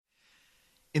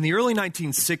In the early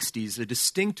 1960s, a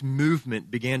distinct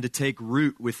movement began to take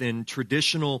root within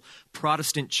traditional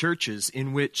Protestant churches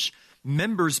in which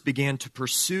members began to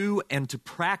pursue and to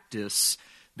practice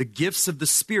the gifts of the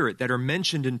Spirit that are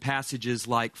mentioned in passages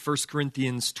like 1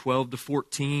 Corinthians 12 to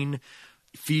 14,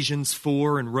 Ephesians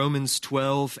 4, and Romans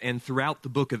 12, and throughout the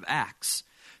book of Acts,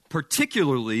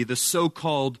 particularly the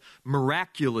so-called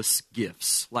miraculous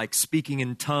gifts like speaking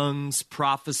in tongues,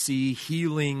 prophecy,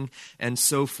 healing, and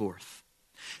so forth.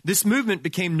 This movement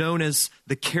became known as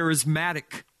the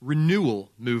Charismatic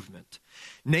Renewal Movement,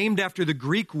 named after the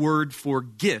Greek word for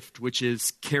gift, which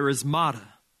is charismata.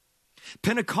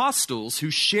 Pentecostals who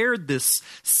shared this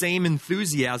same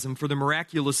enthusiasm for the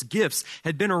miraculous gifts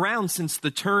had been around since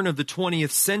the turn of the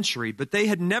 20th century, but they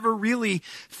had never really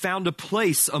found a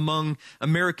place among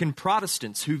American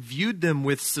Protestants who viewed them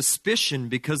with suspicion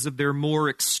because of their more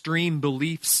extreme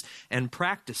beliefs and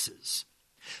practices.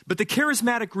 But the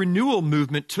charismatic renewal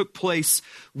movement took place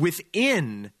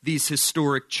within these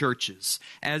historic churches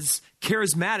as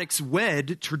charismatics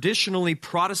wed traditionally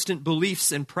Protestant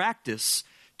beliefs and practice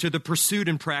to the pursuit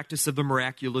and practice of the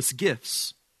miraculous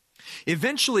gifts.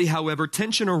 Eventually, however,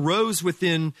 tension arose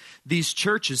within these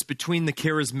churches between the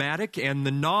charismatic and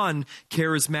the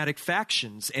non-charismatic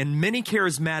factions, and many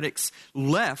charismatics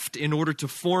left in order to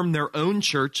form their own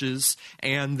churches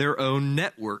and their own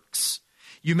networks.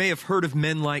 You may have heard of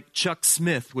men like Chuck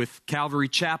Smith with Calvary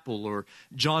Chapel, or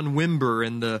John Wimber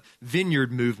and the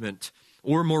Vineyard Movement,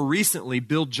 or more recently,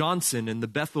 Bill Johnson and the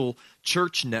Bethel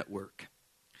Church Network.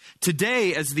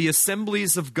 Today, as the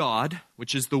Assemblies of God,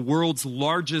 which is the world's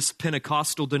largest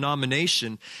Pentecostal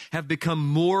denomination, have become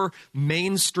more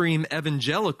mainstream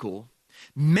evangelical,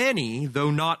 many,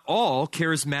 though not all,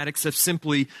 charismatics have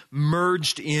simply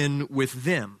merged in with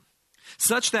them,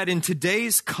 such that in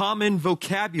today's common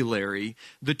vocabulary,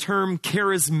 the term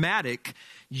charismatic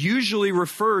usually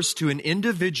refers to an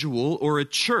individual or a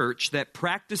church that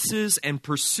practices and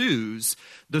pursues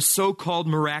the so-called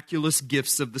miraculous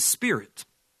gifts of the Spirit,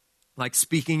 like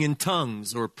speaking in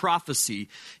tongues or prophecy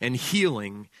and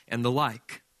healing and the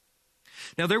like.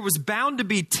 Now, there was bound to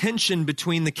be tension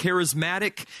between the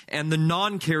charismatic and the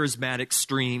non-charismatic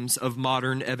streams of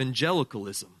modern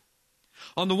evangelicalism.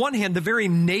 On the one hand, the very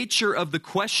nature of the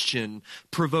question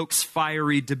provokes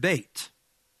fiery debate.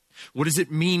 What does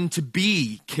it mean to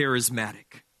be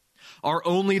charismatic? Are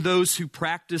only those who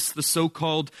practice the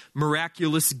so-called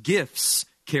miraculous gifts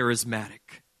charismatic?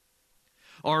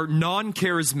 Are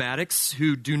non-charismatics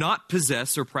who do not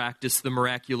possess or practice the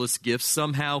miraculous gifts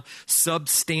somehow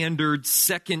substandard,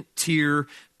 second-tier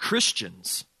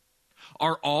Christians?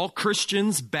 Are all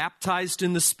Christians baptized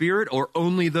in the Spirit, or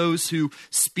only those who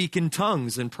speak in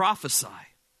tongues and prophesy?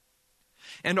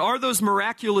 And are those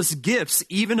miraculous gifts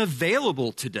even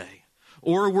available today,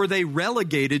 or were they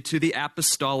relegated to the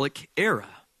apostolic era?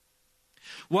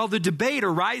 While the debate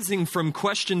arising from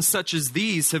questions such as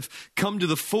these have come to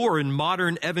the fore in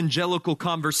modern evangelical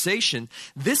conversation,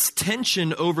 this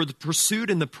tension over the pursuit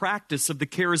and the practice of the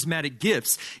charismatic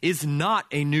gifts is not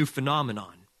a new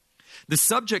phenomenon. The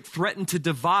subject threatened to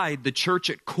divide the church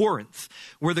at Corinth,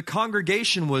 where the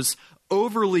congregation was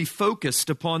overly focused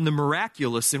upon the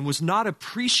miraculous and was not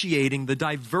appreciating the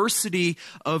diversity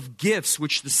of gifts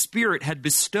which the Spirit had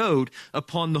bestowed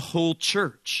upon the whole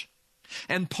church.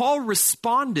 And Paul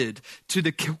responded to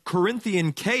the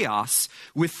Corinthian chaos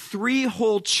with 3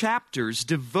 whole chapters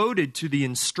devoted to the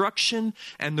instruction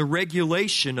and the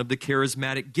regulation of the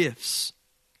charismatic gifts.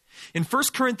 In 1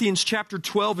 Corinthians chapter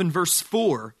 12 and verse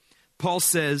 4, Paul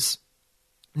says,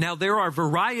 "Now there are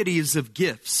varieties of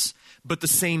gifts, but the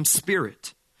same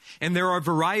Spirit. And there are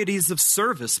varieties of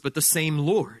service, but the same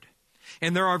Lord.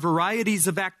 And there are varieties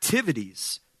of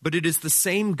activities, but it is the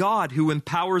same God who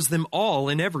empowers them all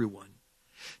in everyone.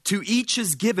 To each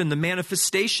is given the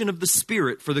manifestation of the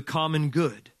Spirit for the common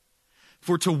good.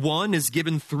 For to one is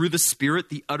given through the Spirit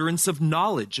the utterance of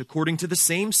knowledge according to the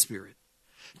same Spirit.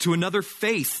 To another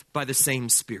faith by the same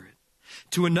Spirit.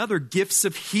 To another gifts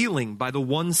of healing by the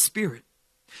one Spirit.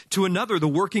 To another the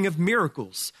working of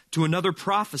miracles. To another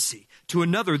prophecy. To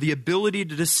another the ability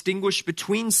to distinguish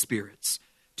between spirits.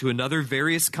 To another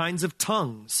various kinds of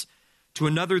tongues. To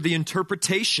another the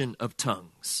interpretation of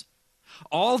tongues.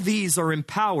 All these are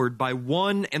empowered by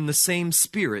one and the same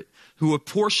Spirit, who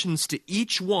apportions to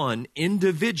each one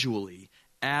individually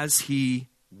as he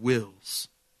wills."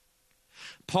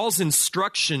 Paul's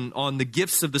instruction on the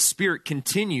gifts of the Spirit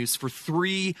continues for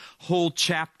 3 whole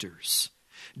chapters,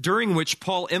 during which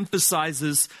Paul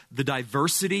emphasizes the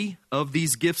diversity of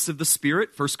these gifts of the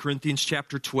Spirit, 1 Corinthians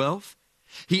chapter 12.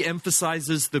 He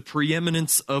emphasizes the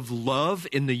preeminence of love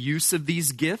in the use of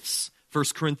these gifts,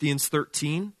 1 Corinthians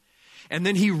 13. And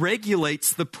then he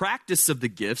regulates the practice of the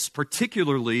gifts,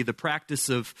 particularly the practice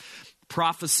of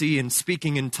prophecy and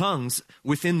speaking in tongues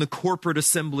within the corporate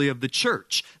assembly of the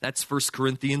church. That's 1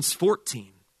 Corinthians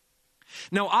 14.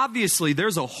 Now, obviously,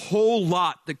 there's a whole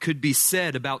lot that could be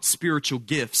said about spiritual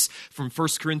gifts from 1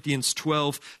 Corinthians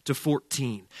 12 to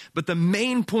 14. But the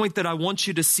main point that I want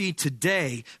you to see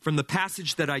today from the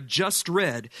passage that I just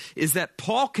read is that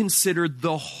Paul considered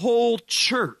the whole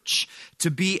church to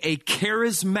be a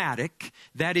charismatic,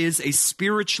 that is, a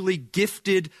spiritually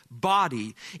gifted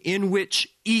body in which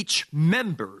each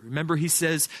member, remember he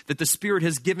says that the Spirit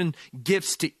has given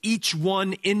gifts to each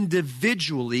one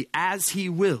individually as he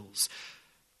wills,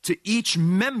 to each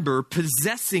member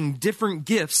possessing different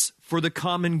gifts for the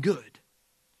common good.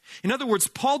 In other words,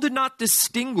 Paul did not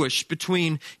distinguish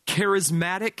between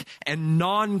charismatic and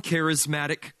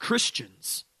non-charismatic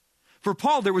Christians. For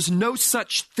Paul, there was no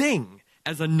such thing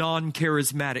as a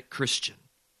non-charismatic Christian.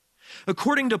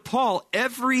 According to Paul,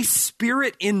 every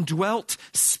Spirit-indwelt,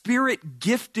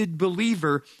 Spirit-gifted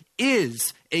believer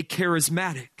is a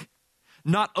charismatic.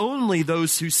 Not only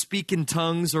those who speak in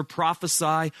tongues or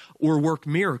prophesy or work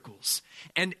miracles.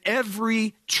 And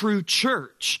every true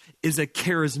church is a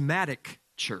charismatic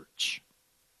church.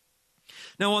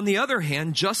 Now, on the other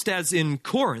hand, just as in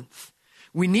Corinth,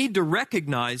 we need to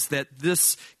recognize that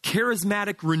this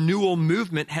charismatic renewal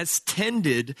movement has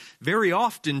tended very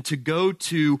often to go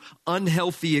to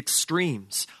unhealthy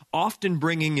extremes, often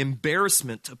bringing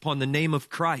embarrassment upon the name of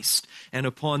Christ and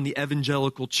upon the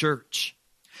evangelical church.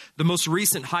 The most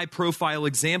recent high-profile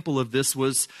example of this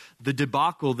was the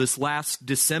debacle this last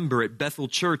December at Bethel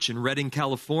Church in Redding,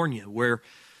 California, where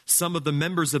some of the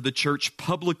members of the church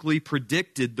publicly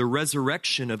predicted the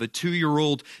resurrection of a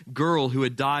 2-year-old girl who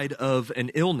had died of an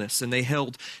illness, and they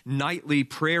held nightly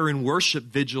prayer and worship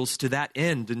vigils to that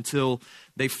end until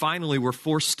they finally were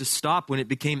forced to stop when it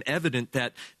became evident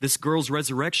that this girl's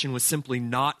resurrection was simply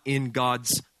not in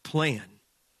God's plan.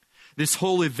 This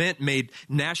whole event made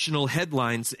national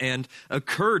headlines and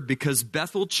occurred because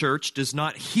Bethel Church does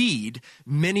not heed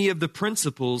many of the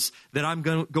principles that I'm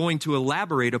going to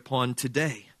elaborate upon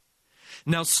today.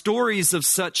 Now, stories of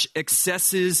such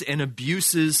excesses and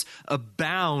abuses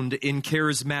abound in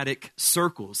charismatic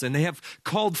circles, and they have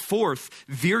called forth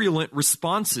virulent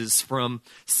responses from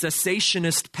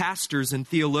cessationist pastors and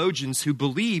theologians who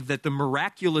believe that the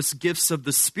miraculous gifts of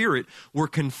the Spirit were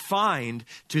confined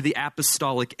to the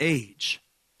apostolic age.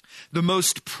 The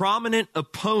most prominent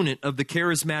opponent of the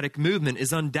charismatic movement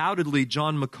is undoubtedly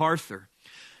John MacArthur,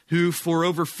 who for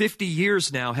over 50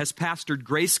 years now has pastored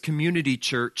Grace Community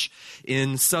Church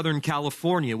in Southern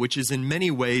California, which is in many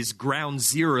ways ground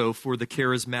zero for the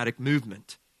charismatic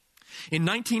movement. In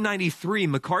 1993,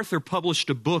 MacArthur published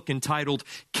a book entitled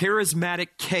Charismatic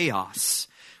Chaos,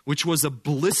 which was a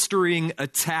blistering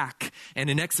attack and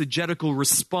an exegetical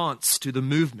response to the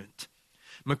movement.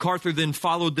 MacArthur then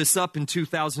followed this up in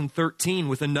 2013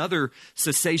 with another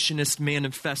cessationist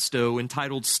manifesto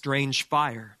entitled Strange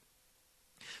Fire.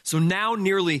 So now,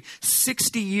 nearly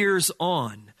 60 years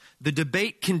on, the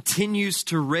debate continues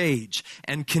to rage,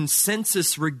 and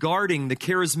consensus regarding the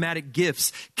charismatic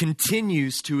gifts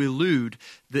continues to elude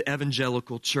the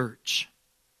evangelical church.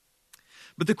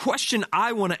 But the question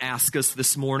I want to ask us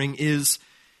this morning is,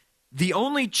 the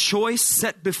only choice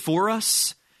set before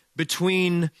us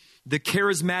between the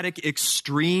charismatic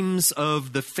extremes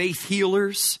of the faith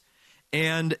healers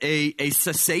and a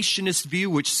cessationist view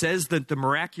which says that the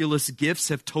miraculous gifts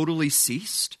have totally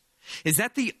ceased? Is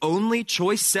that the only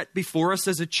choice set before us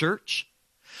as a church?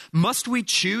 Must we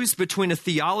choose between a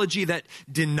theology that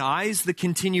denies the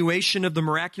continuation of the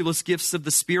miraculous gifts of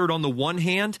the Spirit on the one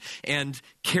hand and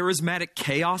charismatic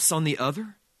chaos on the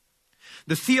other?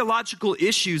 The theological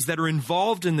issues that are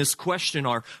involved in this question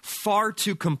are far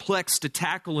too complex to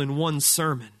tackle in one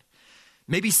sermon.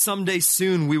 Maybe someday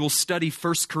soon we will study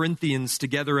 1 Corinthians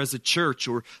together as a church,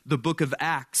 or the book of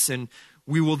Acts, and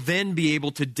we will then be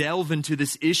able to delve into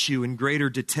this issue in greater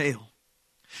detail.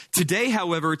 Today,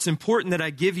 however, it's important that I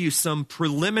give you some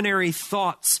preliminary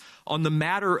thoughts on the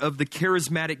matter of the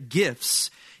charismatic gifts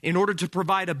in order to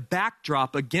provide a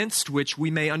backdrop against which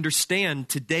we may understand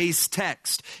today's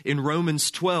text in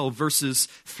Romans 12, verses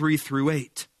 3 through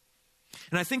 8.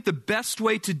 And I think the best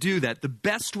way to do that, the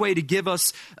best way to give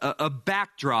us a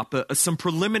backdrop, some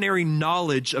preliminary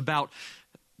knowledge about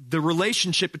the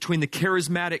relationship between the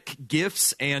charismatic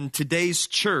gifts and today's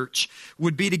church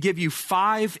would be to give you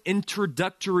 5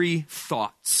 introductory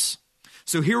thoughts.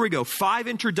 So here we go, 5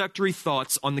 introductory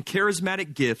thoughts on the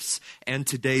charismatic gifts and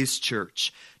today's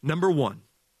church. Number 1,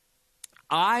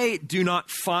 I do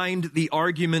not find the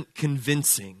argument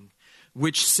convincing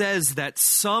which says that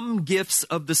some gifts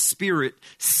of the Spirit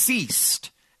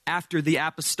ceased after the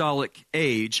apostolic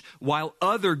age, while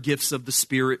other gifts of the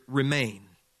Spirit remain.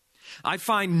 I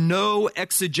find no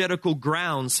exegetical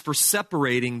grounds for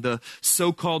separating the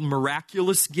so-called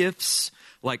miraculous gifts,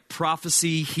 like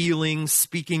prophecy, healing,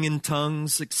 speaking in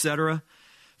tongues, etc.,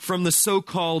 from the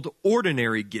so-called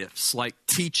ordinary gifts, like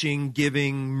teaching,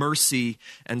 giving, mercy,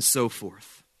 and so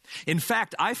forth. In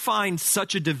fact, I find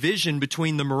such a division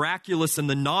between the miraculous and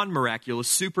the non-miraculous,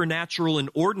 supernatural and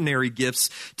ordinary gifts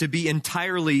to be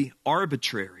entirely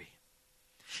arbitrary.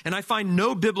 And I find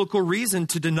no biblical reason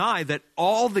to deny that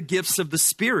all the gifts of the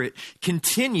Spirit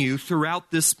continue throughout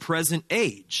this present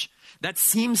age. That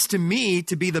seems to me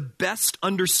to be the best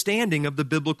understanding of the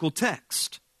biblical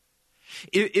text.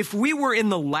 If we were in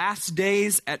the last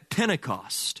days at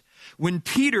Pentecost, when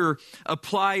Peter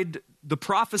applied the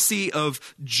prophecy of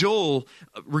Joel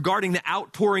regarding the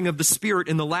outpouring of the Spirit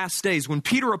in the last days, when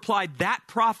Peter applied that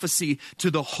prophecy to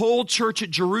the whole church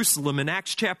at Jerusalem in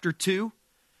Acts chapter 2,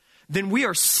 then we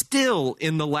are still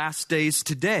in the last days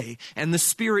today, and the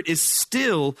Spirit is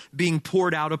still being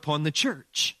poured out upon the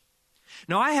church.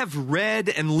 Now, I have read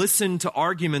and listened to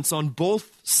arguments on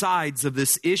both sides of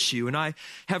this issue, and I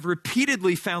have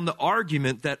repeatedly found the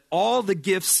argument that all the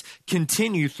gifts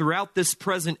continue throughout this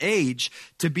present age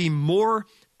to be more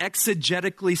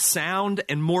exegetically sound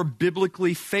and more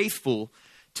biblically faithful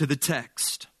to the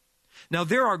text. Now,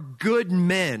 there are good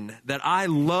men that I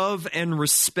love and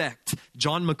respect,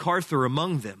 John MacArthur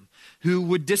among them, who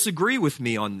would disagree with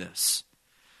me on this.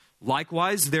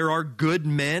 Likewise, there are good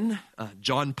men,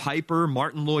 John Piper,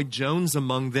 Martin Lloyd-Jones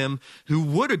among them, who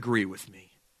would agree with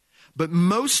me. But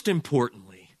most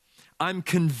importantly, I'm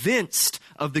convinced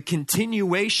of the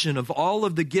continuation of all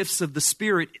of the gifts of the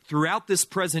Spirit throughout this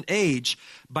present age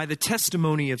by the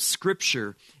testimony of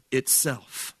Scripture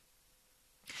itself.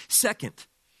 Second,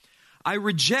 I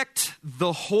reject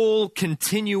the whole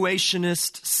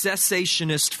continuationist,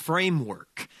 cessationist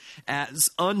framework as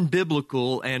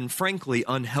unbiblical and frankly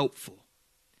unhelpful.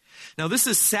 Now, this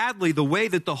is sadly the way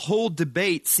that the whole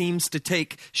debate seems to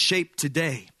take shape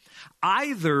today.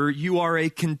 Either you are a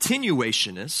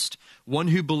continuationist, one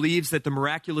who believes that the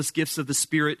miraculous gifts of the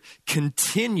Spirit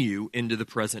continue into the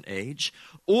present age,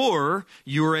 or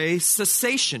you're a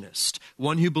cessationist,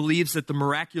 one who believes that the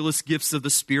miraculous gifts of the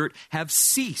Spirit have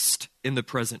ceased in the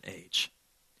present age.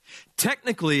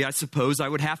 Technically, I suppose I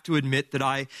would have to admit that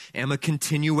I am a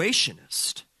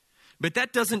continuationist, but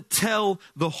that doesn't tell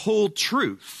the whole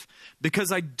truth,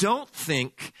 because I don't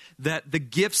think that the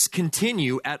gifts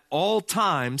continue at all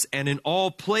times and in all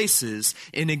places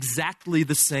in exactly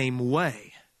the same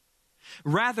way.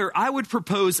 Rather, I would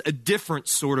propose a different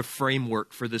sort of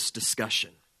framework for this discussion.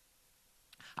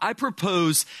 I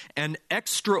propose an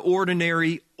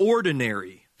extraordinary,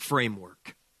 ordinary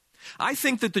framework. I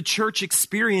think that the church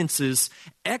experiences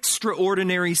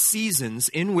extraordinary seasons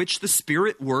in which the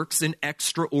Spirit works in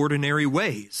extraordinary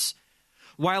ways,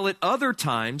 while at other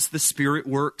times the Spirit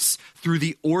works through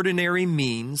the ordinary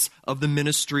means of the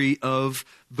ministry of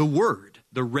the Word,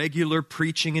 the regular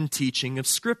preaching and teaching of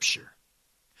Scripture.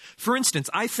 For instance,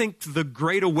 I think the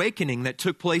Great Awakening that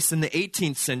took place in the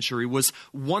 18th century was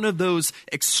one of those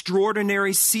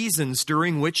extraordinary seasons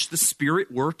during which the Spirit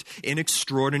worked in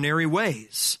extraordinary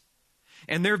ways.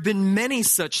 And there have been many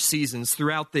such seasons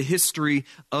throughout the history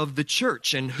of the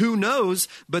church. And who knows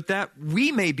but that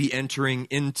we may be entering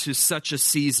into such a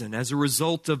season as a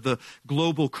result of the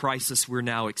global crisis we're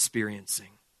now experiencing.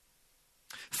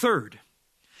 Third,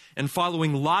 and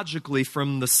following logically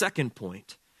from the second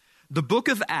point, the book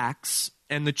of Acts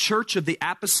and the church of the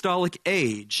apostolic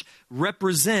age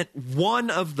represent one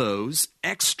of those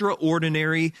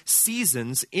extraordinary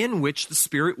seasons in which the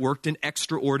Spirit worked in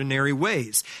extraordinary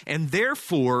ways. And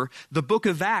therefore, the book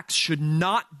of Acts should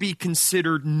not be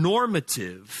considered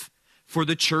normative for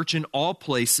the church in all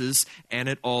places and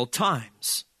at all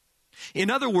times. In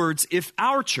other words, if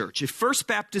our church, if First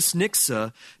Baptist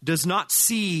Nixa does not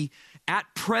see at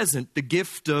present the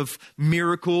gift of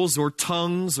miracles or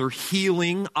tongues or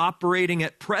healing operating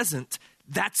at present,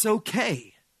 that's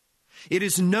okay. It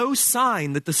is no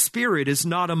sign that the Spirit is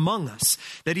not among us,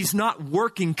 that He's not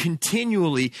working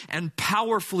continually and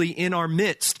powerfully in our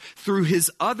midst through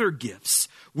His other gifts,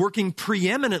 working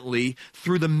preeminently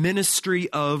through the ministry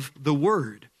of the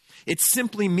Word. It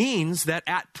simply means that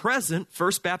at present,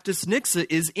 First Baptist Nixa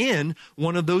is in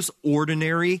one of those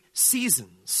ordinary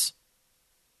seasons.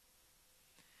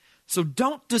 So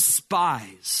don't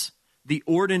despise the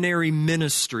ordinary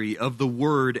ministry of the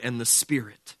Word and the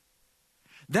Spirit.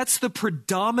 That's the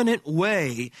predominant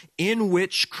way in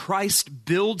which Christ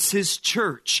builds His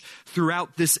church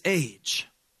throughout this age.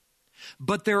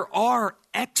 But there are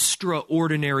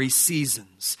extraordinary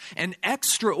seasons and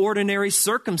extraordinary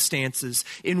circumstances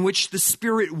in which the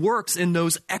Spirit works in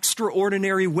those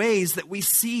extraordinary ways that we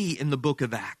see in the book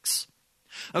of Acts.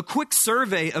 A quick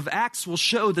survey of Acts will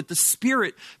show that the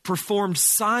Spirit performed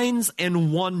signs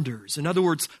and wonders, in other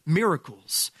words,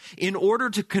 miracles, in order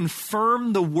to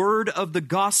confirm the word of the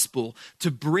gospel,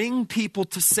 to bring people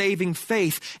to saving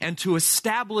faith, and to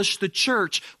establish the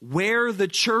church where the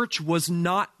church was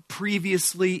not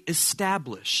previously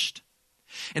established.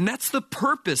 And that's the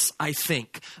purpose, I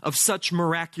think, of such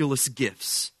miraculous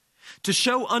gifts. To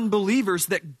show unbelievers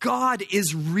that God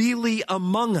is really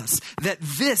among us, that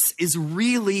this is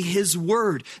really His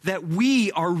word, that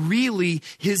we are really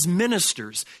His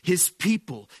ministers, His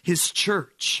people, His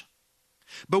church.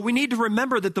 But we need to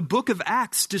remember that the book of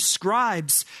Acts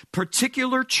describes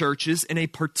particular churches in a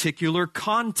particular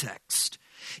context.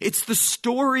 It's the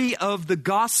story of the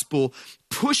gospel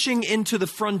pushing into the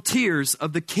frontiers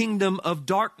of the kingdom of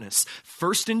darkness,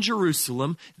 first in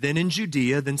Jerusalem, then in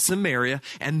Judea, then Samaria,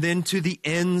 and then to the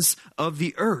ends of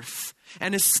the earth,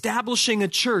 and establishing a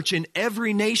church in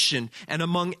every nation and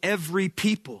among every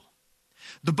people.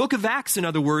 The book of Acts, in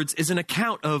other words, is an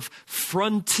account of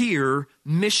frontier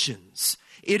missions.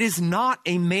 It is not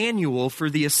a manual for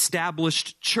the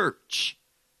established church.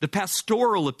 The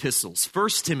pastoral epistles, 1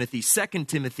 Timothy, 2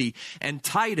 Timothy, and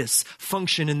Titus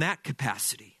function in that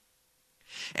capacity.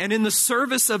 And in the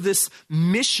service of this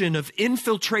mission of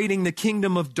infiltrating the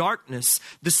kingdom of darkness,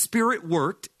 the Spirit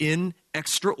worked in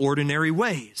extraordinary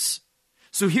ways.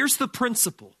 So here's the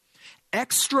principle.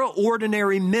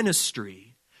 Extraordinary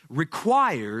ministry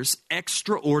requires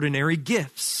extraordinary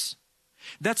gifts.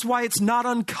 That's why it's not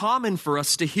uncommon for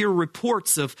us to hear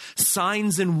reports of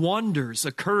signs and wonders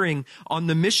occurring on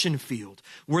the mission field,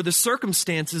 where the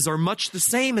circumstances are much the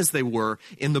same as they were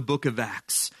in the book of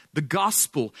Acts. The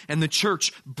gospel and the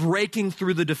church breaking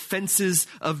through the defenses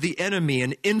of the enemy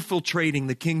and infiltrating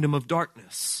the kingdom of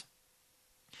darkness.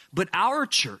 But our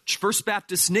church, First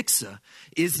Baptist Nixa,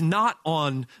 is not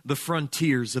on the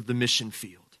frontiers of the mission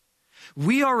field.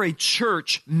 We are a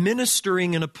church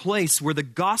ministering in a place where the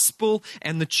gospel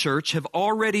and the church have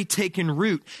already taken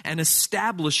root and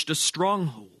established a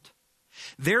stronghold.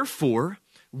 Therefore,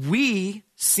 we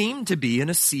seem to be in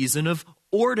a season of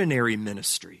ordinary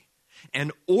ministry.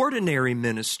 And ordinary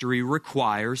ministry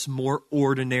requires more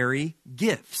ordinary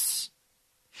gifts.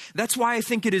 That's why I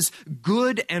think it is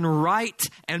good and right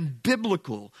and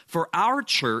biblical for our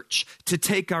church to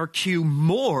take our cue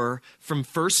more from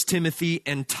 1 Timothy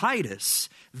and Titus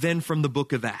than from the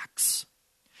book of Acts.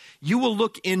 You will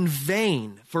look in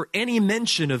vain for any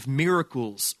mention of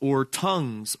miracles or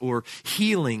tongues or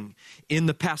healing in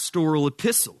the pastoral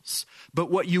epistles.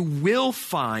 But what you will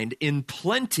find in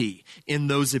plenty in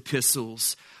those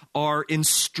epistles are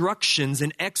instructions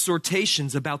and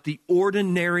exhortations about the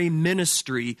ordinary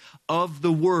ministry of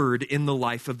the word in the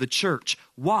life of the church.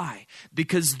 Why?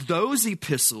 Because those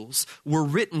epistles were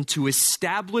written to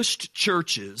established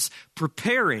churches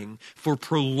preparing for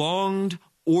prolonged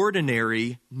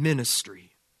ordinary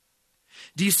ministry.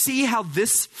 Do you see how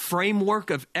this framework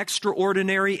of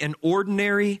extraordinary and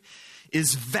ordinary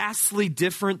is vastly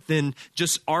different than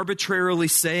just arbitrarily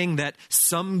saying that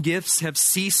some gifts have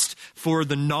ceased for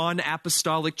the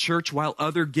non-apostolic church while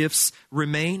other gifts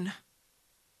remain?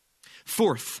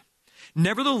 Fourth,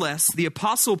 nevertheless, the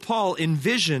Apostle Paul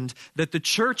envisioned that the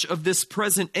church of this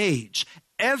present age,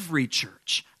 every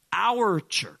church, our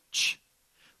church,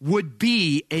 would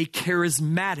be a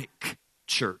charismatic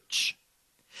church.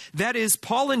 That is,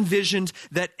 Paul envisioned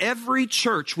that every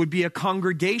church would be a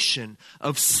congregation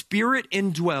of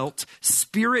Spirit-indwelt,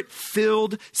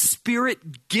 Spirit-filled,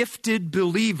 Spirit-gifted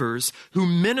believers who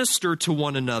minister to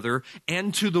one another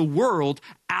and to the world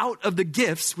out of the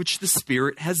gifts which the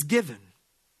Spirit has given.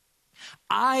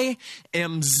 I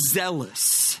am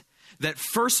zealous that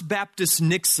First Baptist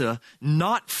Nixa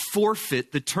not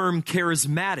forfeit the term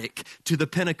charismatic to the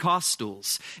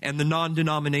Pentecostals and the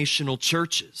non-denominational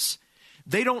churches.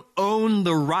 They don't own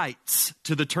the rights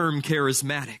to the term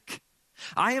charismatic.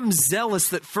 I am zealous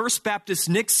that First Baptist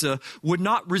Nixa would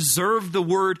not reserve the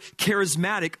word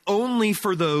charismatic only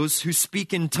for those who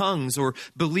speak in tongues or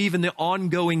believe in the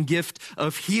ongoing gift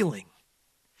of healing.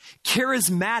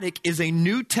 Charismatic is a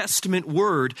New Testament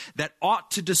word that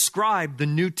ought to describe the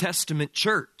New Testament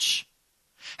church.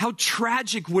 How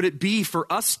tragic would it be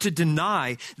for us to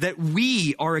deny that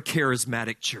we are a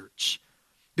charismatic church?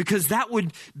 Because that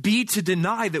would be to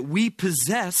deny that we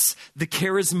possess the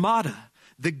charismata,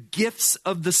 the gifts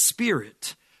of the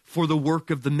Spirit for the work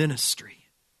of the ministry.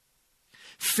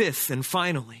 Fifth and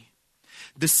finally,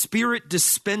 The Spirit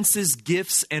dispenses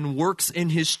gifts and works in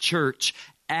his church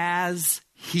as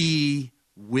he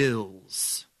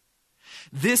wills.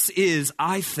 This is,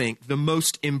 I think, the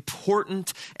most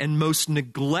important and most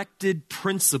neglected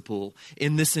principle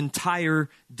in this entire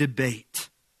debate.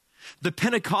 The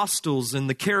Pentecostals and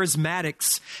the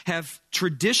Charismatics have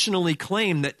traditionally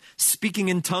claimed that speaking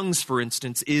in tongues, for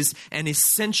instance, is an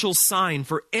essential sign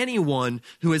for anyone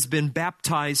who has been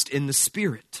baptized in the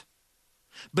Spirit.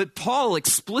 But Paul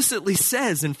explicitly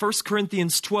says in 1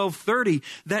 Corinthians 12:30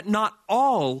 that not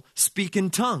all speak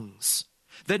in tongues,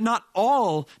 that not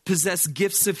all possess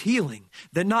gifts of healing,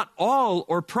 that not all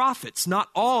are prophets, not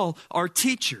all are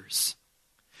teachers.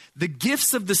 The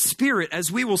gifts of the Spirit,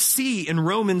 as we will see in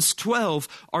Romans 12,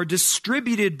 are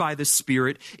distributed by the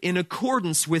Spirit in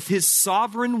accordance with his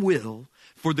sovereign will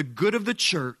for the good of the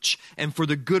church and for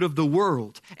the good of the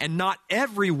world. And not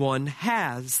everyone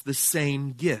has the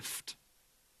same gift.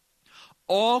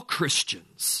 All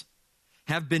Christians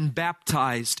have been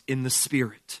baptized in the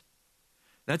Spirit.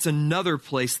 That's another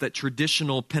place that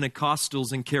traditional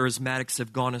Pentecostals and Charismatics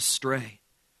have gone astray.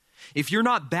 If you're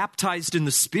not baptized in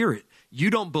the Spirit, you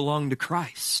don't belong to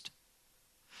Christ.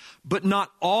 But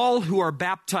not all who are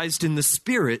baptized in the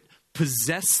Spirit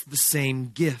possess the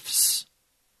same gifts.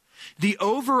 The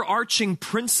overarching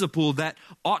principle that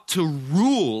ought to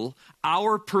rule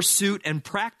our pursuit and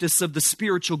practice of the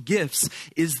spiritual gifts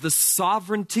is the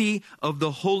sovereignty of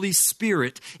the Holy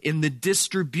Spirit in the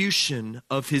distribution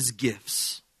of his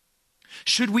gifts.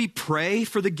 Should we pray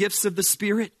for the gifts of the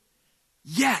Spirit?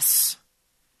 Yes.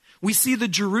 We see the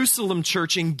Jerusalem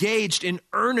church engaged in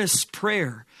earnest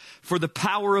prayer for the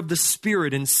power of the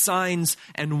Spirit in signs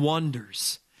and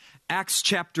wonders. Acts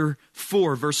chapter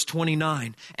 4, verse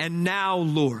 29. And now,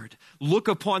 Lord, look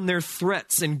upon their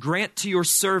threats and grant to your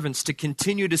servants to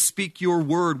continue to speak your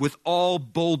word with all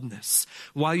boldness,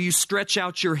 while you stretch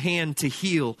out your hand to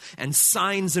heal, and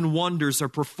signs and wonders are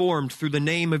performed through the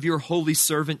name of your holy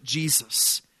servant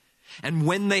Jesus. And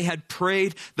when they had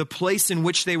prayed, the place in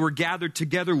which they were gathered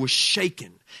together was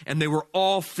shaken, and they were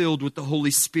all filled with the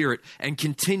Holy Spirit and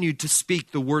continued to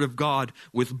speak the word of God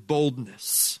with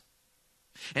boldness.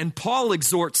 And Paul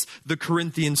exhorts the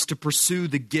Corinthians to pursue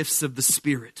the gifts of the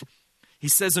Spirit. He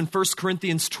says in 1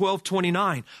 Corinthians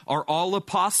 12:29, are all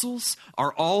apostles?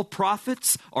 Are all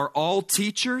prophets? Are all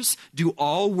teachers? Do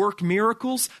all work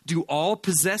miracles? Do all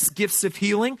possess gifts of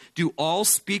healing? Do all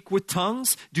speak with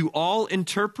tongues? Do all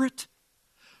interpret?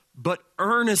 But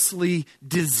earnestly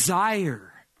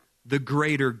desire the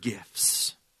greater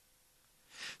gifts.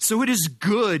 So it is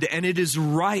good and it is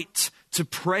right to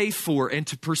pray for and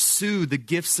to pursue the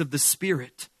gifts of the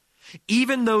Spirit.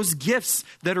 Even those gifts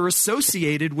that are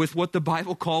associated with what the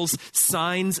Bible calls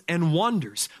signs and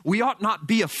wonders. We ought not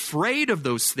be afraid of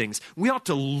those things. We ought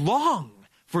to long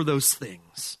for those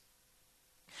things.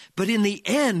 But in the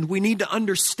end, we need to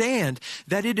understand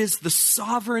that it is the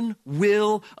sovereign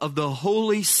will of the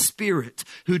Holy Spirit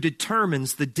who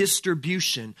determines the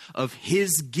distribution of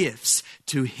his gifts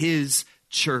to his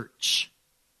church.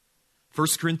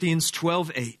 1 Corinthians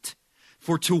 12:8.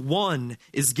 For to one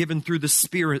is given through the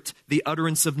Spirit the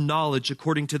utterance of knowledge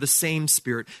according to the same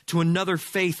Spirit, to another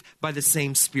faith by the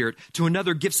same Spirit, to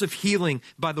another gifts of healing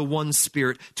by the one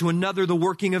Spirit, to another the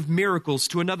working of miracles,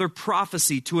 to another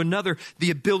prophecy, to another the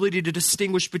ability to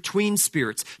distinguish between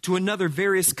spirits, to another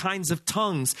various kinds of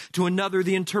tongues, to another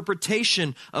the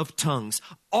interpretation of tongues.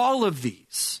 All of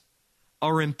these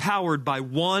are empowered by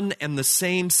one and the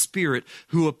same Spirit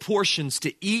who apportions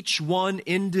to each one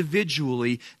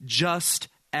individually just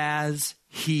as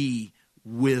he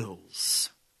wills.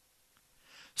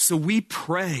 So we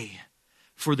pray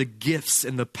for the gifts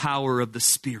and the power of the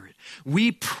Spirit.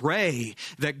 We pray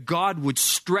that God would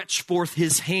stretch forth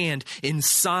his hand in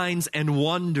signs and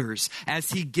wonders as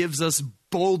he gives us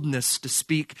boldness to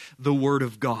speak the word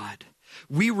of God.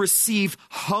 We receive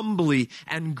humbly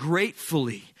and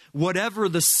gratefully whatever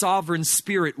the sovereign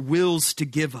Spirit wills to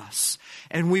give us.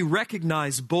 And we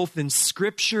recognize both in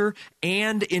Scripture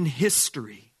and in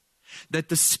history that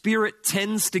the Spirit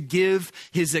tends to give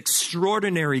his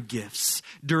extraordinary gifts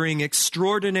during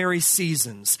extraordinary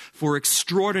seasons for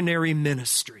extraordinary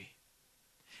ministry.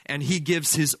 And he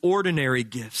gives his ordinary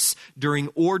gifts during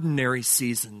ordinary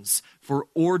seasons for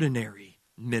ordinary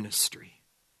ministry.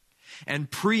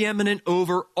 And preeminent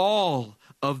over all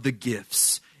of the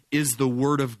gifts is the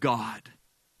Word of God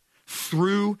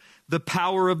through the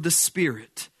power of the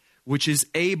Spirit, which is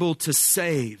able to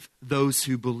save those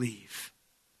who believe.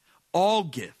 All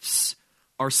gifts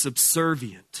are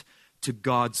subservient to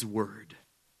God's Word.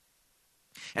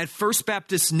 At First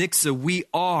Baptist Nixa, we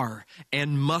are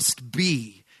and must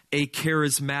be a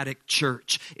charismatic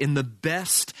church in the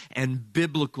best and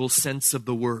biblical sense of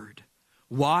the word.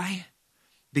 Why?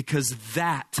 Because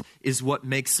that is what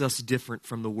makes us different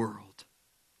from the world.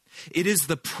 It is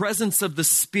the presence of the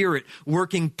Spirit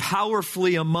working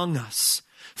powerfully among us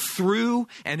through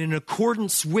and in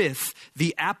accordance with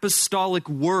the apostolic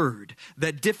word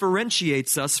that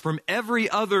differentiates us from every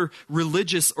other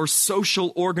religious or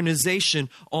social organization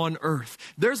on earth.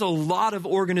 There's a lot of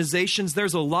organizations,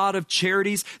 there's a lot of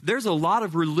charities, there's a lot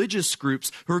of religious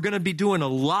groups who are going to be doing a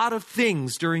lot of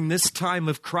things during this time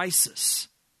of crisis.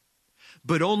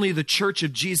 But only the Church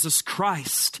of Jesus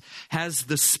Christ has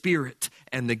the Spirit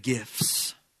and the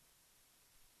gifts.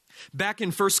 Back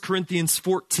in 1 Corinthians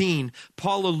 14,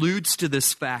 Paul alludes to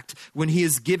this fact when he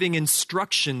is giving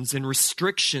instructions and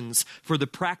restrictions for the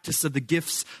practice of the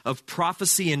gifts of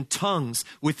prophecy and tongues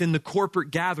within the corporate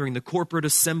gathering, the corporate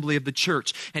assembly of the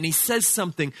church. And he says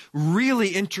something really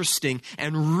interesting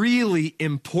and really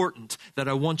important that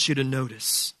I want you to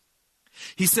notice.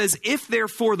 He says, if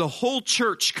therefore the whole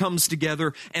church comes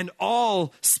together and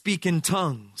all speak in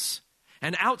tongues,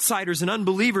 and outsiders and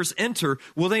unbelievers enter,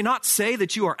 will they not say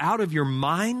that you are out of your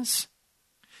minds?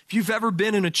 If you've ever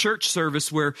been in a church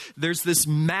service where there's this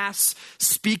mass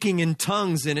speaking in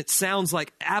tongues and it sounds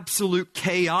like absolute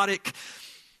chaotic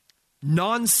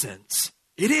nonsense,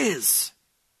 it is.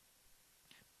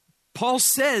 Paul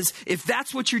says, if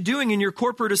that's what you're doing in your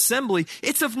corporate assembly,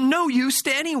 it's of no use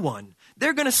to anyone.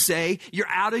 They're going to say, you're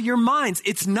out of your minds.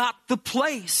 It's not the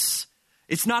place.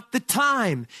 It's not the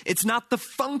time. It's not the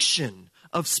function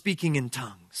of speaking in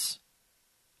tongues.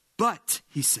 But,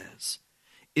 he says,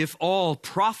 if all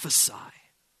prophesy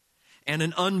and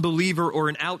an unbeliever or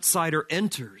an outsider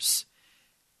enters,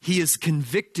 he is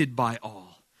convicted by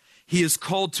all. He is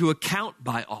called to account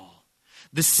by all.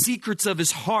 The secrets of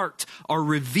his heart are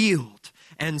revealed.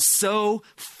 And so,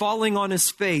 falling on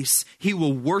his face, he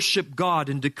will worship God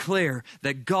and declare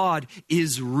that God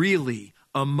is really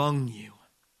among you.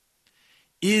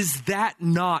 Is that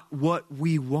not what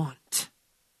we want?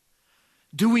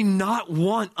 Do we not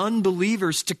want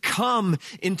unbelievers to come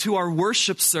into our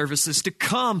worship services, to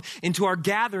come into our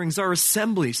gatherings, our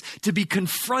assemblies, to be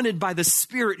confronted by the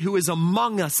Spirit who is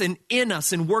among us and in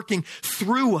us and working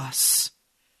through us?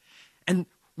 And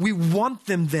we want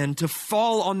them then to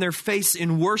fall on their face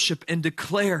in worship and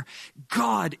declare,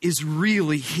 God is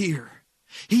really here.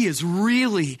 He is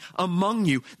really among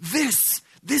you. This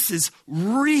is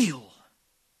real.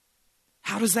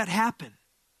 How does that happen?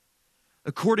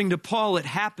 According to Paul, it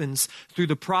happens through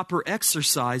the proper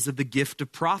exercise of the gift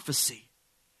of prophecy.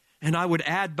 And I would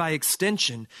add by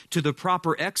extension to the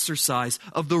proper exercise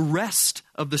of the rest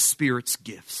of the Spirit's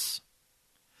gifts.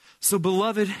 So,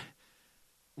 beloved,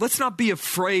 let's not be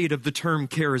afraid of the term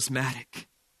charismatic.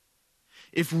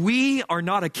 If we are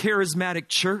not a charismatic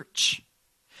church,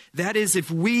 that is, if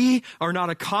we are not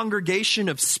a congregation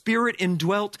of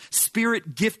Spirit-indwelt,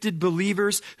 Spirit-gifted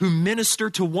believers who minister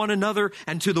to one another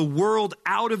and to the world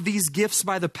out of these gifts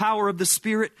by the power of the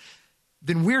Spirit,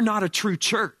 then we're not a true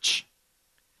church.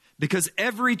 Because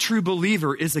every true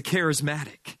believer is a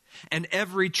charismatic, and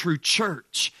every true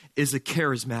church is a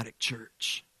charismatic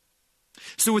church.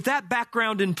 So with that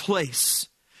background in place,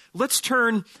 let's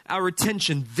turn our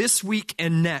attention this week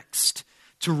and next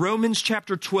to Romans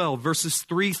chapter 12, verses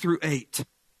 3 through 8.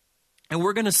 And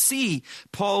we're going to see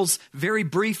Paul's very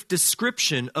brief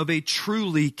description of a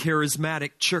truly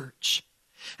charismatic church.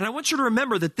 And I want you to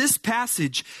remember that this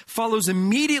passage follows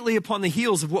immediately upon the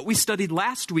heels of what we studied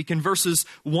last week in verses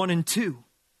 1 and 2.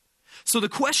 So the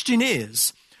question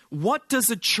is, what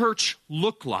does a church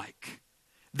look like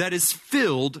that is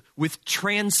filled with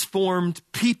transformed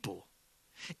people,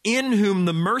 in whom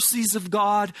the mercies of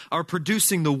God are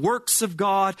producing the works of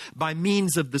God by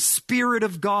means of the Spirit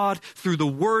of God through the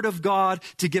Word of God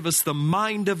to give us the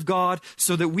mind of God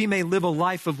so that we may live a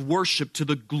life of worship to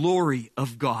the glory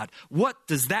of God? What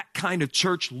does that kind of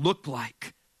church look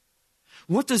like?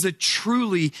 What does a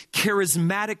truly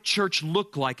charismatic church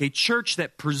look like? A church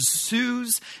that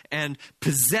pursues and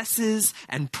possesses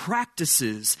and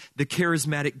practices the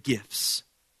charismatic gifts.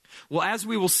 Well, as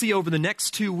we will see over the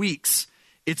next 2 weeks,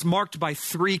 it's marked by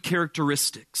 3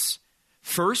 characteristics.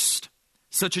 First,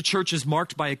 such a church is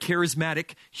marked by a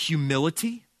charismatic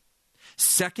humility.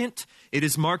 Second, it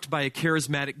is marked by a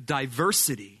charismatic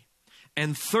diversity.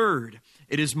 And third,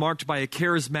 it is marked by a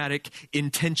charismatic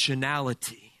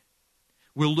intentionality.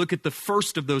 We'll look at the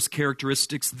first of those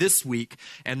characteristics this week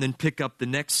and then pick up the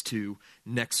next 2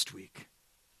 next week.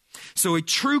 So a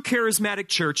true charismatic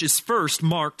church is first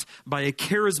marked by a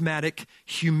charismatic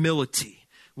humility.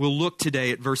 We'll look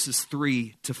today at verses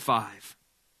 3 to 5.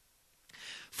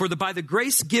 By the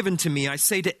grace given to me, I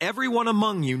say to everyone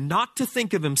among you not to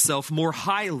think of himself more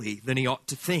highly than he ought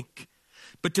to think,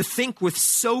 but to think with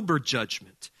sober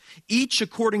judgment, each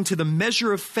according to the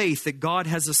measure of faith that God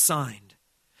has assigned.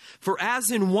 For as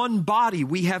in one body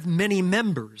we have many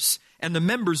members, and the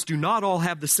members do not all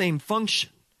have the same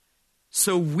function,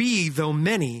 so we, though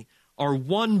many, are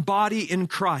one body in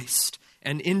Christ,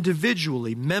 and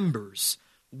individually members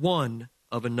one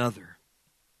of another.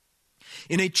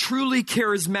 In a truly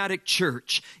charismatic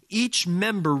church, each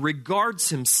member regards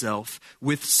himself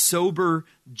with sober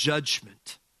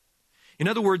judgment. In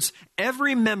other words,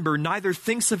 every member neither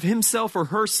thinks of himself or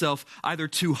herself either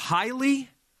too highly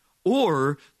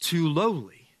or too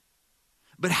lowly.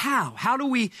 But how? How do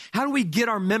we get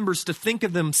our members to think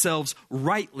of themselves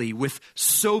rightly, with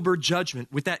sober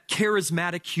judgment, with that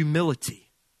charismatic humility?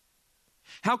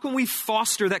 How can we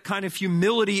foster that kind of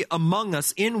humility among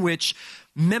us in which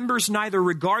members neither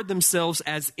regard themselves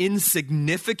as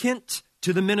insignificant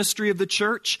to the ministry of the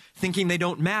church, thinking they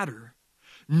don't matter,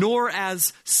 nor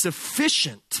as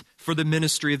sufficient for the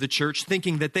ministry of the church,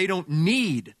 thinking that they don't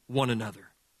need one another?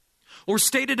 Or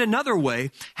stated another way,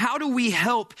 how do we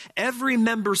help every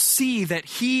member see that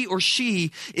he or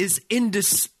she is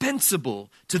indispensable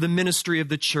to the ministry of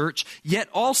the church, yet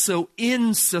also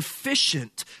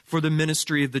insufficient for the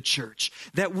ministry of the church?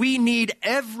 That we need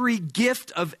every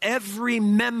gift of every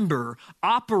member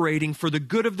operating for the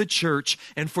good of the church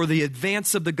and for the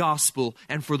advance of the gospel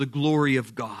and for the glory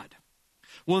of God.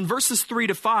 Well, in verses 3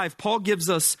 to 5, Paul gives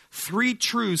us 3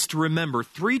 truths to remember,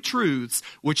 3 truths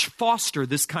which foster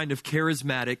this kind of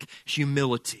charismatic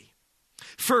humility.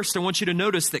 First, I want you to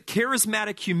notice that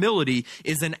charismatic humility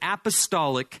is an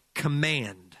apostolic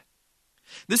command.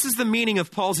 This is the meaning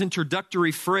of Paul's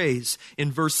introductory phrase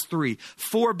in verse 3.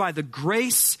 For by the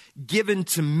grace given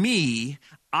to me,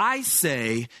 I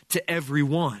say to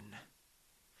everyone.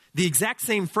 The exact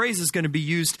same phrase is going to be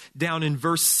used down in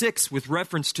verse 6 with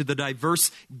reference to the diverse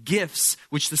gifts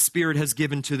which the Spirit has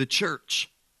given to the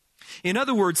church. In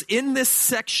other words, in this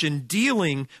section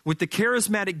dealing with the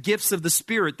charismatic gifts of the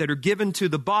Spirit that are given to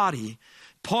the body,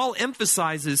 Paul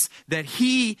emphasizes that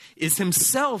he is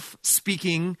himself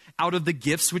speaking out of the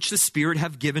gifts which the Spirit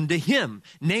have given to him,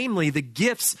 namely the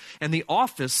gifts and the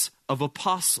office of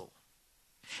apostle.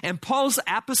 And Paul's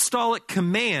apostolic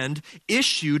command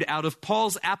issued out of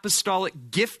Paul's apostolic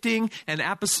gifting and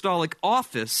apostolic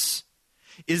office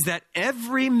is that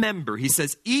every member, he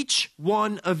says, each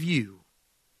one of you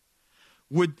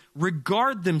would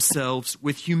regard themselves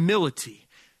with humility,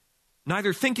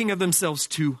 neither thinking of themselves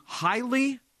too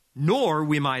highly, nor,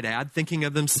 we might add, thinking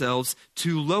of themselves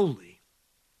too lowly.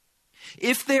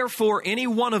 If therefore any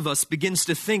one of us begins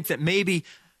to think that maybe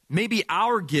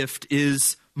our gift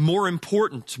is more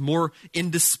important, more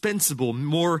indispensable,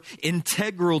 more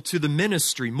integral to the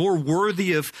ministry, more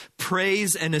worthy of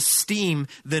praise and esteem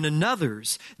than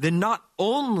another's, then not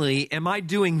only am I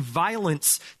doing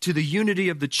violence to the unity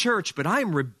of the church, but I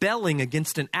am rebelling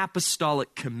against an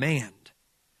apostolic command,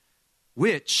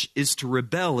 which is to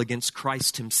rebel against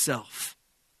Christ himself.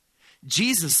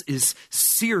 Jesus is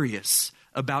serious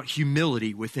about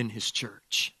humility within his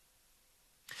church.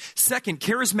 Second,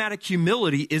 charismatic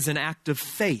humility is an act of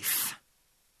faith.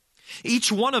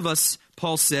 Each one of us,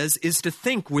 Paul says, is to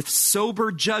think with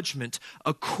sober judgment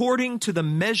according to the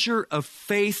measure of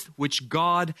faith which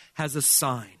God has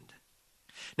assigned.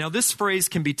 Now, this phrase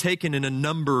can be taken in a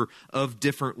number of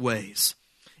different ways.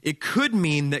 It could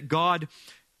mean that God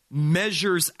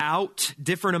measures out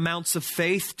different amounts of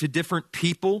faith to different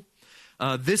people.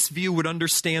 This view would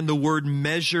understand the word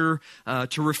measure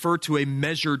to refer to a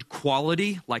measured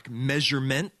quality, like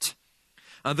measurement.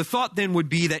 The thought then would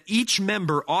be that each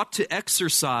member ought to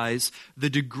exercise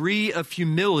the degree of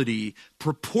humility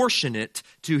proportionate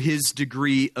to his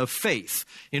degree of faith.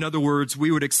 In other words,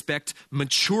 we would expect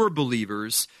mature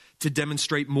believers to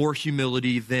demonstrate more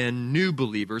humility than new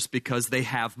believers because they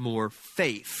have more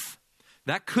faith.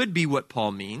 That could be what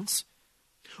Paul means.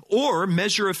 Or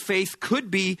measure of faith could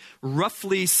be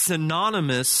roughly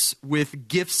synonymous with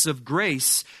gifts of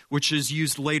grace, which is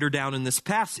used later down in this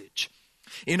passage.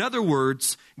 In other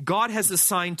words, God has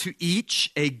assigned to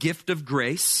each a gift of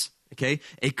grace, a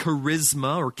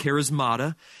charisma or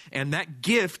charismata, and that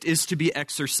gift is to be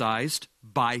exercised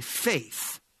by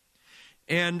faith.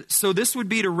 And so this would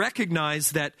be to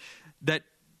recognize that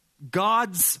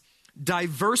God's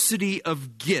diversity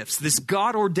of gifts, this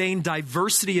God-ordained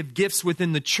diversity of gifts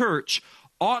within the church,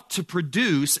 ought to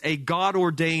produce a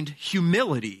God-ordained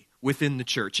humility within the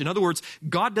church. In other words,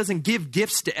 God doesn't give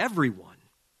gifts to everyone.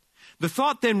 The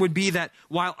thought then would be that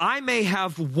while I may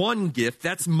have one gift,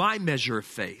 that's my measure of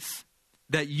faith,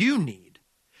 that you need,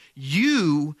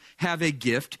 You have a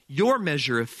gift, your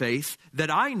measure of faith,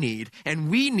 that I need, and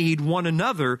we need one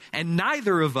another, and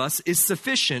neither of us is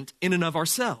sufficient in and of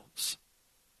ourselves.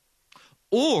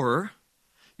 Or,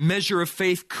 measure of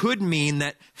faith could mean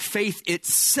that faith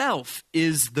itself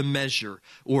is the measure,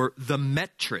 or the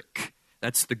metric,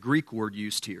 that's the Greek word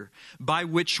used here, by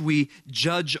which we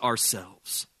judge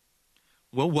ourselves.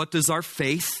 Well, what does our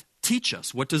faith teach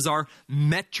us? What does our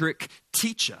metric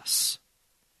teach us?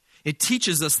 It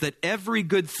teaches us that every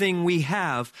good thing we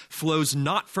have flows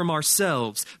not from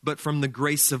ourselves, but from the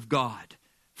grace of God.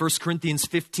 1 Corinthians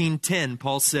 15:10,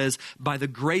 Paul says, "By the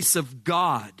grace of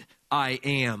God, I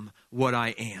am what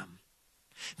I am."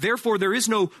 Therefore, there is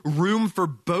no room for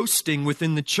boasting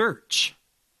within the church.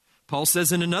 Paul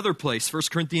says in another place,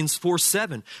 1 Corinthians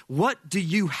 4:7, "What do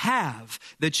you have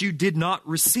that you did not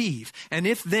receive? And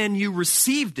if then you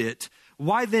received it,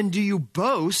 why then do you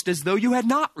boast as though you had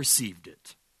not received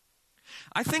it?"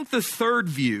 I think the third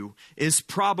view is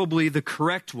probably the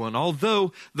correct one,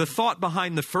 although the thought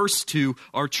behind the first two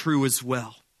are true as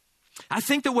well. I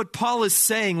think that what Paul is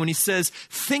saying when he says,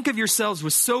 think of yourselves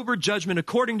with sober judgment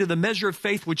according to the measure of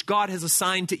faith which God has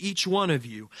assigned to each one of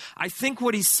you. I think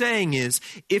what he's saying is,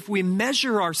 if we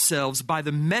measure ourselves by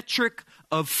the metric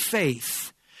of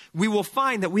faith, we will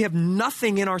find that we have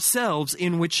nothing in ourselves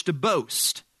in which to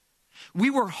boast. We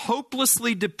were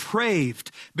hopelessly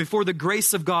depraved before the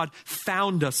grace of God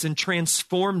found us and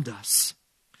transformed us.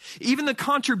 Even the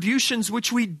contributions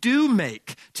which we do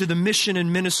make to the mission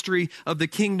and ministry of the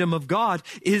kingdom of God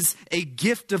is a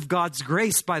gift of God's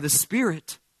grace by the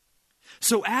Spirit.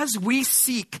 So as we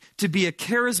seek to be a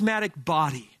charismatic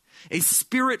body, a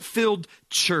Spirit-filled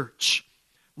church,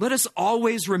 let us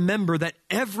always remember that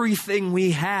everything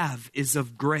we have is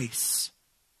of grace.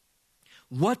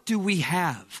 What do we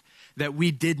have that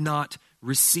we did not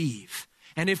receive?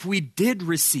 And if we did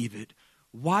receive it,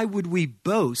 why would we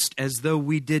boast as though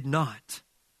we did not?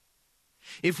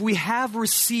 If we have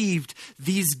received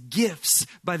these gifts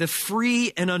by the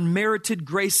free and unmerited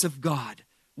grace of God,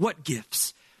 what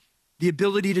gifts? The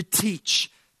ability to teach,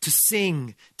 to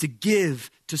sing, to give,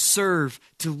 to serve,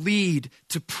 to lead,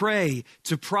 to pray,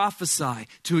 to prophesy,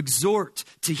 to exhort,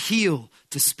 to heal,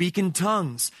 to speak in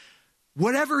tongues.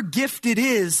 Whatever gift it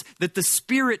is that the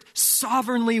Spirit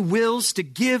sovereignly wills to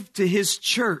give to His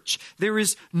church, there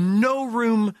is no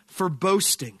room for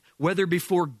boasting, whether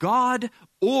before God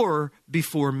or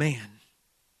before man.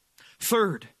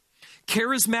 Third,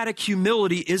 charismatic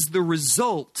humility is the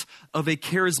result of a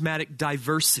charismatic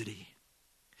diversity.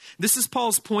 This is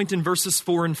Paul's point in verses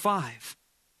 4 and 5.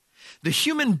 The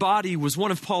human body was one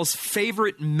of Paul's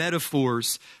favorite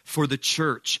metaphors for the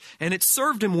church, and it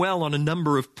served him well on a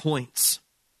number of points.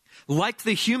 Like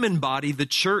the human body, the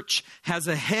church has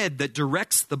a head that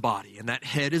directs the body, and that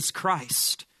head is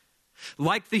Christ.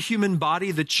 Like the human body,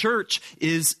 the church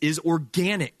is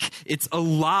organic, it's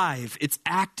alive, it's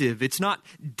active, it's not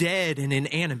dead and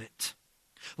inanimate.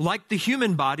 Like the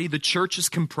human body, the church is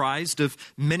comprised of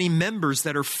many members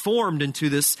that are formed into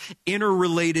this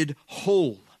interrelated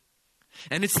whole.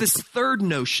 And it's this third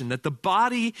notion that the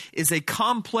body is a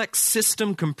complex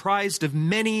system comprised of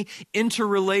many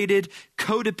interrelated,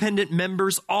 codependent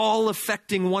members, all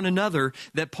affecting one another,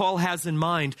 that Paul has in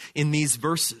mind in these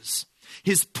verses.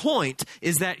 His point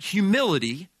is that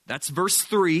humility, that's verse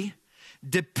 3,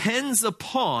 depends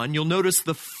upon, you'll notice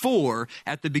the for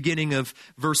at the beginning of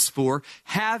verse 4,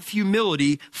 have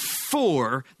humility,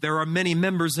 for there are many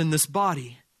members in this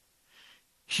body.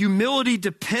 Humility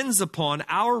depends upon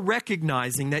our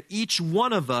recognizing that each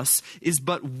one of us is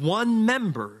but one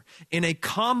member in a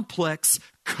complex,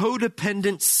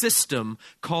 codependent system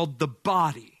called the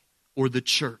body or the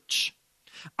church.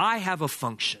 I have a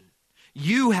function.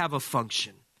 You have a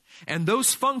function. And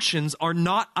those functions are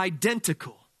not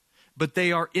identical, but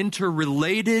they are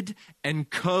interrelated and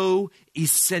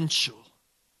co-essential.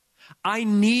 I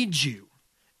need you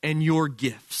and your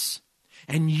gifts,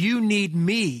 and you need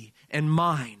me and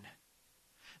mine.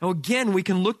 Now again, we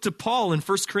can look to Paul in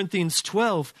 1 Corinthians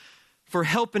 12 for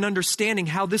help in understanding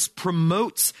how this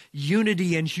promotes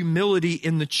unity and humility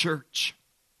in the church.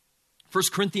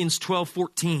 1 Corinthians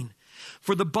 12:14.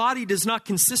 For the body does not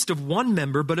consist of one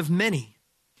member, but of many.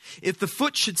 If the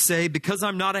foot should say, because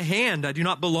I'm not a hand, I do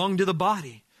not belong to the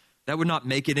body, that would not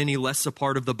make it any less a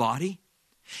part of the body.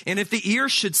 And if the ear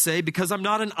should say, because I'm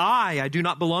not an eye, I do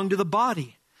not belong to the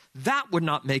body, that would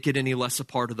not make it any less a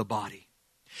part of the body.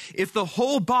 If the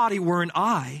whole body were an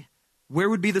eye, where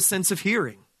would be the sense of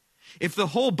hearing? If the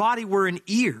whole body were an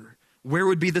ear, where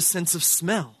would be the sense of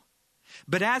smell?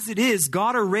 But as it is,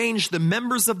 God arranged the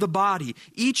members of the body,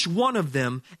 each one of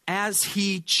them as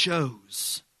He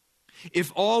chose.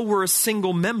 If all were a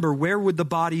single member, where would the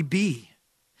body be?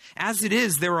 As it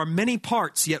is, there are many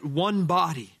parts, yet one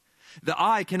body. The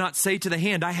eye cannot say to the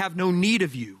hand, I have no need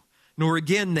of you, nor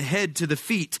again the head to the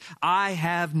feet, I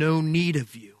have no need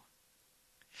of you.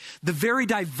 The very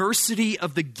diversity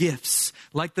of the gifts,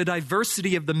 like the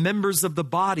diversity of the members of the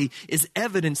body, is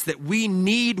evidence that we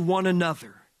need one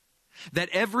another, that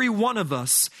every one of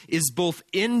us is both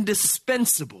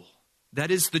indispensable,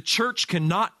 that is, the church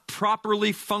cannot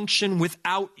properly function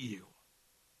without you,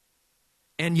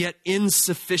 and yet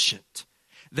insufficient,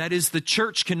 that is, the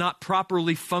church cannot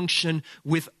properly function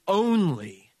with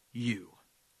only you.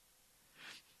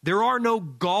 There are no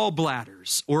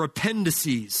gallbladders or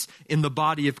appendices in the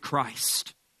body of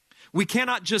Christ. We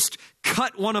cannot just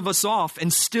cut one of us off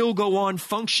and still go on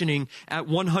functioning at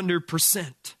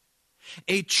 100%.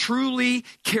 A truly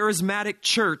charismatic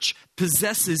church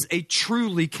possesses a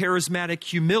truly charismatic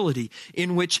humility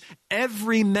in which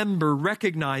every member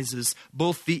recognizes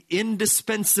both the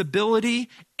indispensability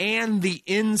and the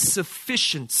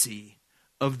insufficiency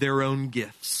of their own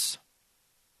gifts.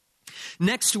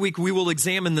 Next week, we will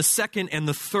examine the second and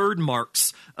the third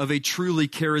marks of a truly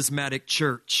charismatic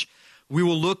church. We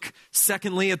will look,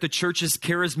 secondly, at the church's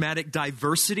charismatic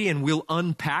diversity, and we'll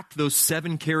unpack those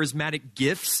 7 charismatic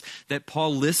gifts that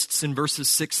Paul lists in verses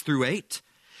 6 through 8.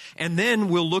 And then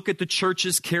we'll look at the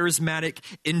church's charismatic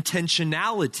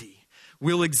intentionality.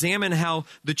 We'll examine how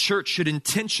the church should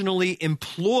intentionally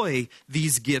employ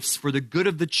these gifts for the good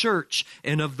of the church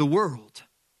and of the world.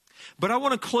 But I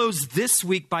want to close this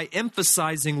week by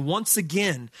emphasizing once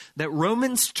again that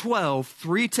Romans 12,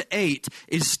 3-8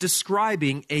 is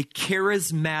describing a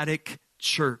charismatic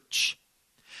church.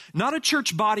 Not a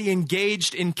church body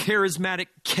engaged in charismatic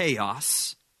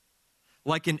chaos,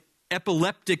 like an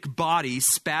epileptic body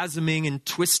spasming and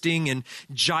twisting and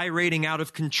gyrating out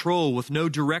of control with no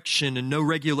direction and no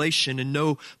regulation and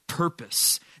no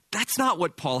purpose. That's not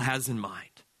what Paul has in mind.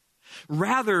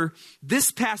 Rather,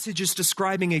 this passage is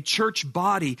describing a church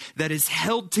body that is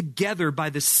held together by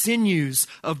the sinews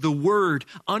of the word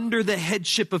under the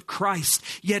headship of Christ,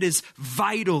 yet is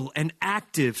vital and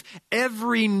active,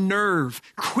 every nerve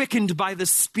quickened by the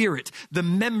Spirit, the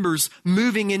members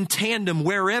moving in tandem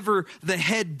wherever the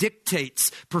head dictates,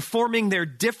 performing their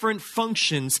different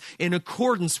functions in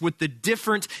accordance with the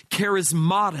different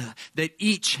charismata that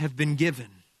each have been given.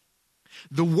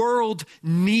 The world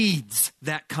needs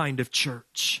that kind of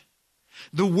church.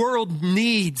 The world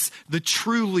needs the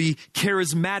truly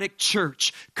charismatic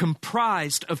church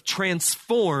comprised of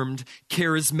transformed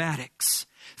charismatics,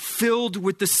 filled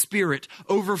with the Spirit,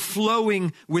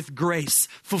 overflowing with grace,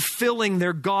 fulfilling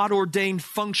their God-ordained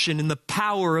function in the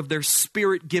power of their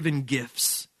Spirit-given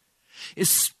gifts.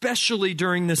 Especially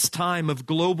during this time of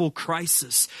global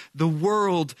crisis, the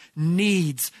world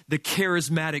needs the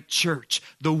charismatic church.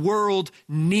 The world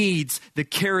needs the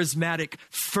charismatic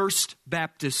First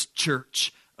Baptist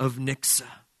Church of Nixa.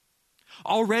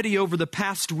 Already over the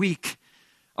past week,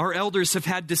 our elders have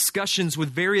had discussions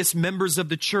with various members of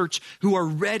the church who are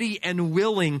ready and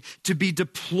willing to be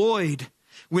deployed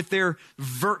with their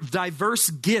diverse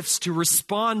gifts to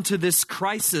respond to this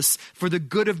crisis for the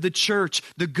good of the church,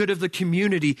 the good of the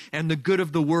community, and the good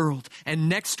of the world. And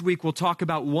next week, we'll talk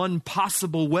about one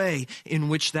possible way in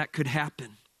which that could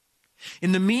happen.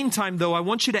 In the meantime, though, I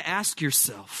want you to ask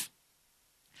yourself,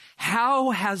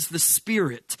 how has the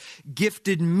Spirit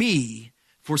gifted me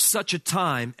for such a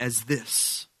time as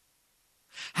this?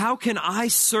 How can I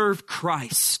serve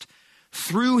Christ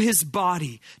through his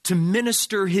body to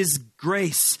minister his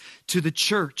grace to the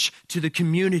church, to the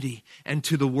community, and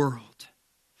to the world?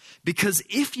 Because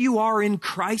if you are in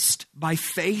Christ by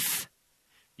faith,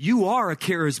 you are a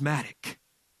charismatic.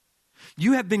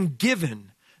 You have been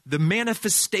given the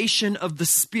manifestation of the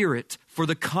Spirit for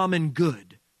the common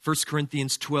good, 1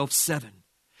 Corinthians 12:7.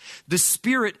 The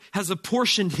Spirit has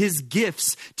apportioned his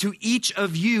gifts to each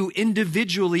of you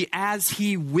individually as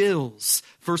he wills.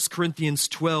 1 Corinthians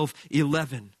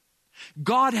 12:11.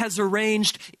 God has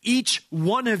arranged each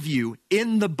one of you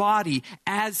in the body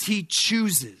as he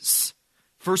chooses.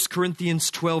 1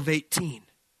 Corinthians 12:18.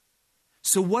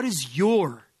 So what is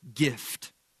your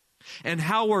gift? And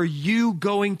how are you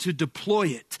going to deploy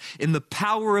it in the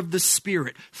power of the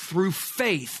Spirit through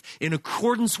faith in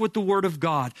accordance with the Word of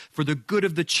God for the good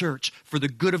of the church, for the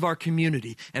good of our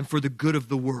community, and for the good of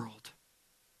the world?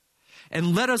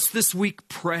 And let us this week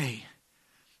pray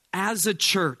as a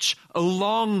church,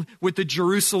 along with the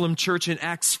Jerusalem church in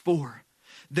Acts 4,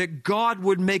 that God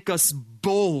would make us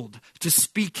bold to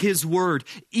speak his word,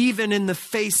 even in the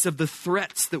face of the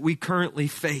threats that we currently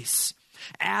face.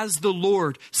 as the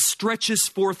Lord stretches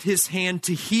forth his hand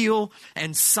to heal,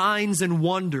 and signs and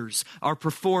wonders are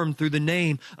performed through the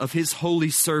name of his holy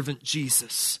servant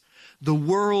Jesus. The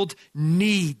world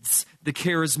needs the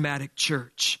charismatic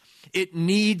church. It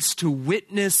needs to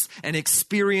witness and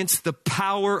experience the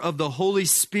power of the Holy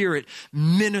Spirit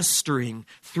ministering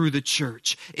through the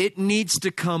church. It needs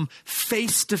to come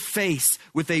face to face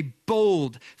with a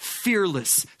bold,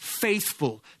 fearless,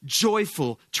 faithful,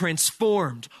 joyful,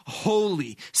 transformed,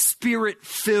 holy,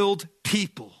 Spirit-filled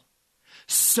people,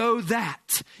 so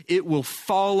that it will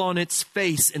fall on its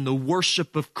face in the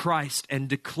worship of Christ and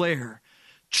declare,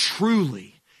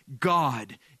 truly,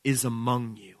 God is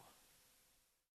among you.